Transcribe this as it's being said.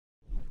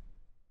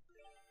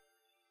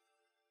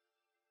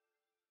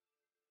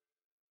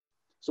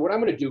So what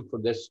I'm going to do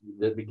from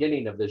the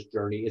beginning of this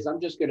journey is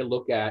I'm just going to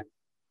look at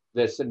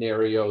the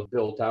scenario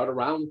built out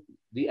around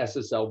the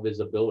SSL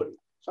visibility.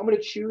 So I'm going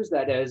to choose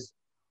that as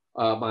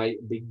my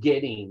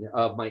beginning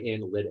of my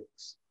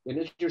analytics. And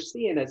as you're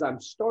seeing, as I'm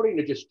starting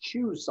to just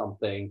choose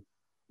something,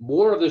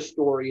 more of the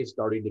story is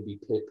starting to be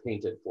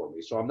painted for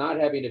me. So I'm not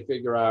having to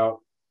figure out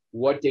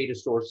what data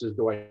sources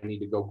do I need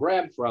to go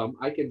grab from.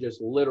 I can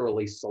just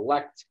literally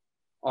select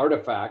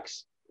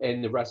artifacts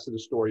and the rest of the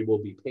story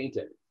will be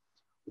painted.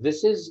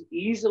 This is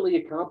easily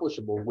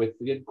accomplishable with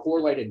the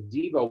Corelight and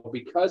Devo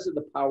because of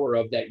the power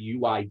of that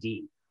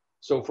UID.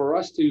 So for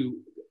us to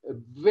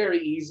very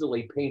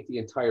easily paint the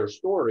entire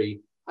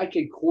story, I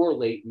can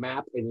correlate,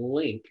 map, and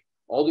link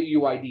all the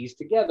UIDs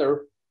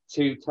together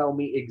to tell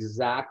me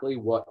exactly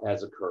what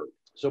has occurred.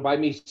 So by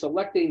me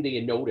selecting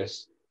the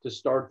notice to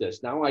start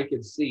this, now I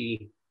can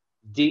see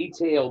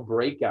detailed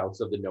breakouts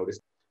of the notice.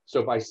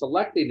 So by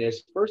selecting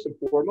this, first and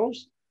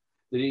foremost,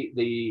 the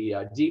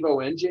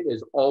Devo engine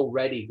is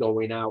already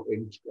going out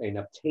and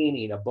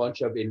obtaining a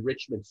bunch of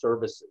enrichment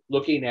services,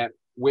 looking at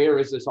where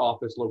is this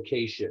office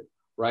location,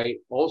 right?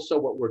 Also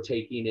what we're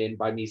taking in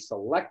by me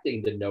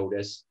selecting the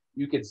notice,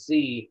 you can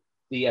see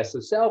the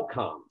SSL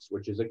comms,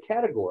 which is a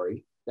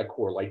category that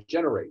Corelight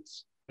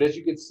generates. But as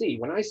you can see,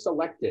 when I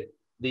selected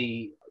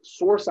the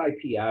source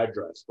IP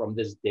address from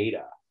this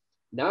data,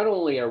 not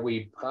only are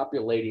we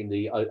populating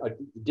the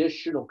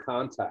additional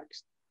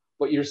context,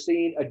 but you're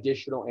seeing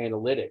additional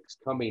analytics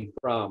coming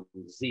from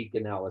Zeek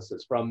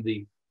analysis, from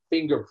the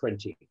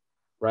fingerprinting,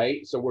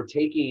 right? So we're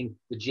taking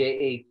the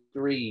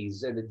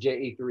JA3s and the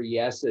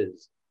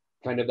JA3s,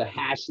 kind of the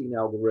hashing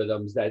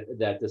algorithms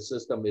that the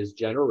system is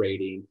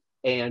generating,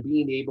 and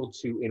being able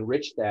to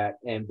enrich that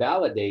and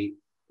validate,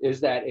 is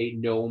that a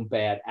known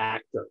bad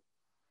actor?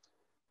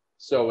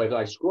 So as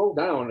I scroll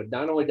down,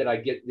 not only did I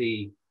get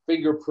the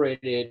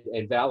fingerprinted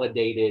and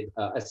validated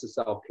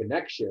SSL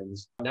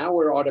connections, now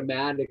we're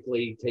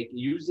automatically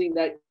using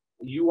that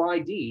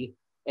UID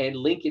and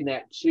linking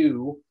that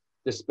to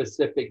the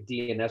specific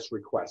DNS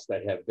requests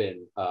that have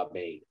been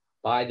made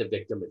by the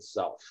victim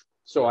itself.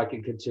 So I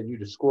can continue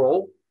to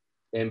scroll.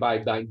 And by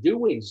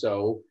doing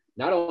so,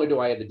 not only do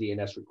I have the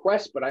DNS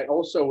request, but I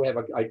also have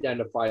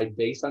identified,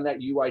 based on that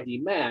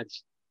UID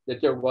match, that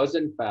there was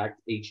in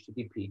fact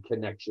HTTP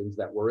connections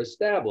that were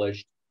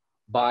established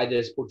by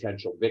this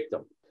potential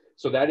victim.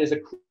 So that is a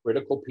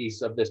critical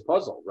piece of this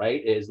puzzle,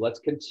 right? Is let's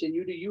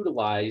continue to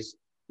utilize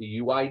the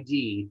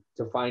UID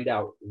to find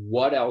out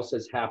what else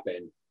has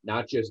happened,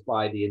 not just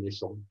by the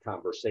initial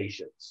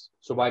conversations.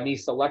 So by me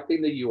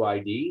selecting the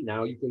UID,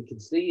 now you can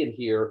see in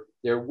here,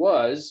 there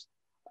was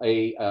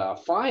a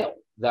file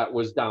that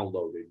was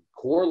downloaded.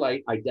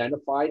 Corelight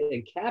identified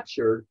and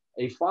captured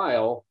a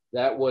file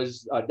that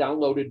was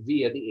downloaded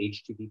via the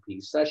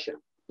HTTP session.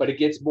 But it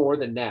gets more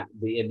than that.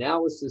 The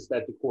analysis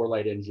that the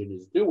Corelight engine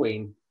is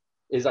doing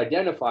is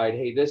identified,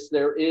 hey,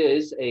 there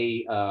is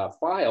a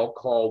file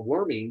called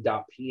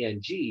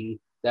worming.png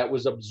that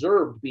was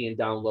observed being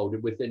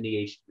downloaded within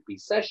the HTTP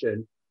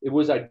session. It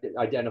was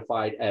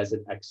identified as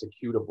an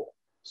executable.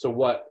 So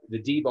what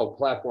the Devo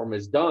platform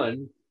has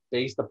done,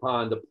 based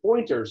upon the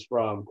pointers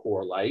from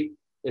Corelight,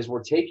 is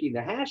we're taking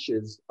the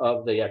hashes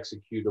of the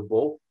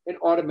executable and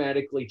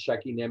automatically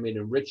checking them and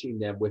enriching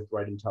them with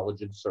threat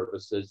intelligence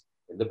services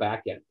in the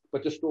back end.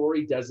 But the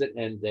story doesn't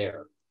end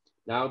there.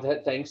 Now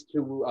that thanks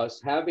to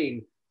us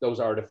having those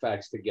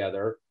artifacts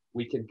together,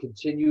 we can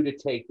continue to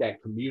take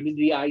that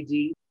community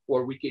ID,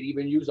 or we could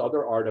even use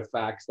other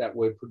artifacts that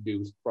were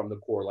produced from the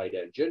Corelight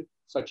engine,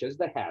 such as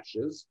the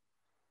hashes,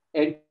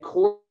 and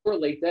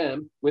correlate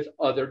them with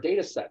other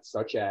data sets,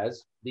 such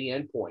as the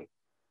endpoint.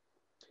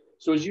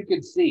 So as you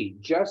can see,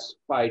 just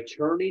by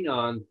turning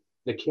on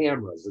the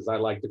cameras, as I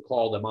like to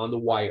call them, on the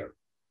wire,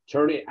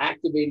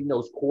 activating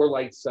those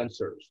Corelight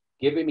sensors,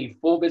 giving me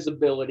full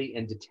visibility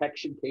and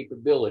detection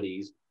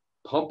capabilities,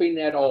 pumping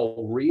that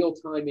all real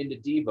time into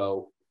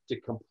Devo to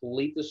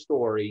complete the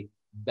story,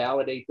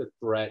 validate the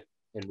threat,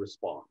 and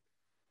respond.